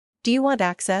Do you want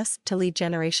access to lead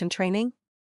generation training?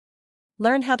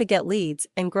 Learn how to get leads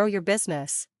and grow your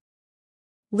business.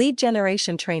 Lead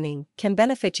generation training can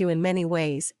benefit you in many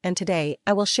ways, and today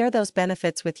I will share those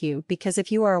benefits with you because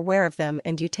if you are aware of them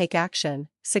and you take action,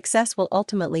 success will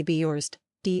ultimately be yours.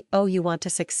 Do you want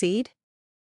to succeed?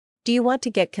 Do you want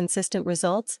to get consistent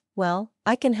results? Well,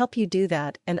 I can help you do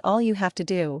that, and all you have to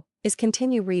do is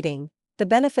continue reading the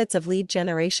benefits of lead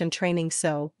generation training.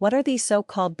 So, what are these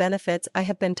so-called benefits I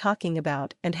have been talking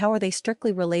about, and how are they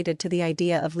strictly related to the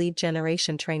idea of lead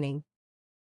generation training?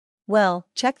 Well,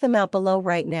 check them out below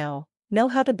right now. Know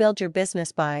how to build your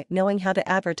business by knowing how to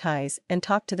advertise and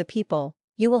talk to the people.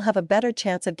 You will have a better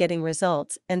chance of getting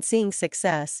results and seeing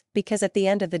success, because at the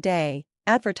end of the day,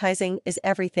 advertising is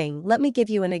everything. Let me give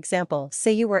you an example.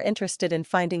 Say you were interested in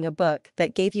finding a book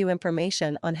that gave you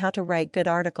information on how to write good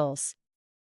articles.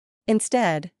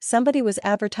 Instead, somebody was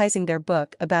advertising their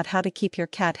book about how to keep your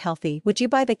cat healthy. Would you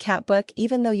buy the cat book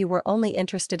even though you were only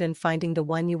interested in finding the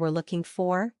one you were looking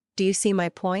for? Do you see my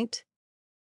point?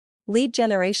 Lead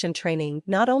generation training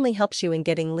not only helps you in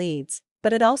getting leads,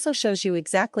 but it also shows you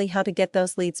exactly how to get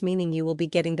those leads, meaning you will be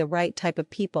getting the right type of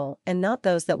people and not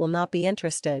those that will not be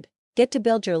interested. Get to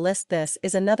build your list. This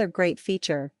is another great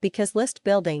feature because list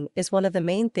building is one of the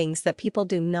main things that people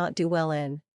do not do well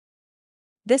in.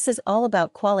 This is all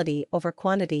about quality over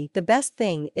quantity. The best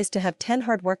thing is to have 10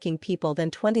 hardworking people than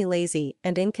 20 lazy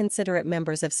and inconsiderate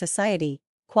members of society.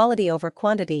 Quality over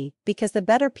quantity, because the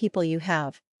better people you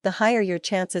have, the higher your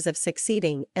chances of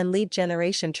succeeding, and lead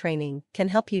generation training can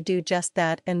help you do just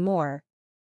that and more.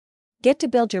 Get to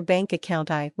build your bank account.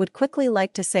 I would quickly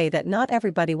like to say that not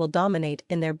everybody will dominate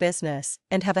in their business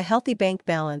and have a healthy bank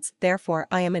balance, therefore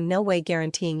I am in no way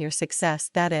guaranteeing your success.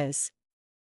 That is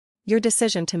your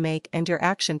decision to make and your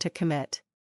action to commit.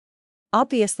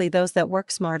 Obviously, those that work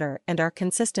smarter and are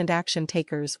consistent action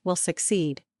takers will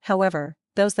succeed. However,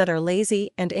 those that are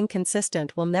lazy and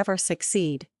inconsistent will never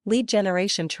succeed. Lead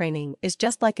generation training is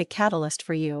just like a catalyst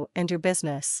for you and your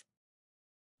business.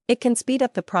 It can speed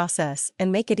up the process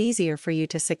and make it easier for you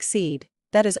to succeed.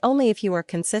 That is only if you are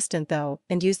consistent though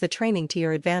and use the training to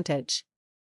your advantage.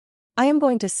 I am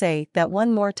going to say that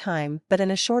one more time, but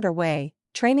in a shorter way.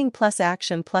 Training plus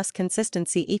action plus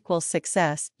consistency equals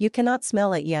success. You cannot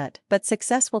smell it yet, but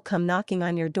success will come knocking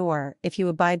on your door if you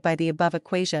abide by the above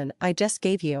equation I just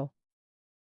gave you.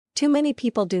 Too many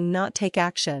people do not take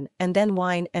action and then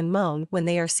whine and moan when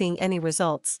they are seeing any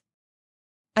results.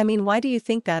 I mean, why do you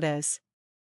think that is?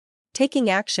 Taking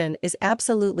action is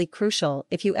absolutely crucial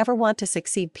if you ever want to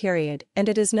succeed, period, and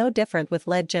it is no different with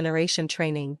lead generation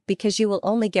training because you will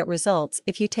only get results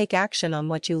if you take action on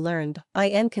what you learned.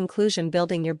 In conclusion,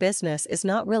 building your business is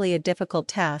not really a difficult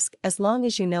task as long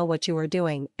as you know what you are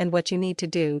doing and what you need to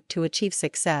do to achieve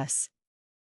success.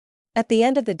 At the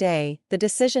end of the day, the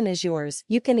decision is yours.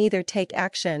 You can either take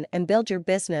action and build your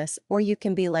business, or you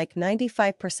can be like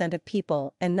 95% of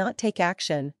people and not take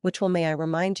action, which will, may I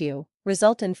remind you,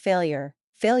 result in failure.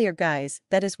 Failure, guys,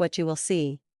 that is what you will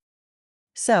see.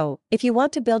 So, if you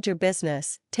want to build your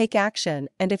business, take action,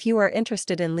 and if you are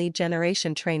interested in lead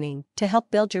generation training to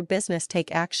help build your business,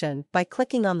 take action by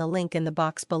clicking on the link in the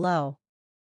box below.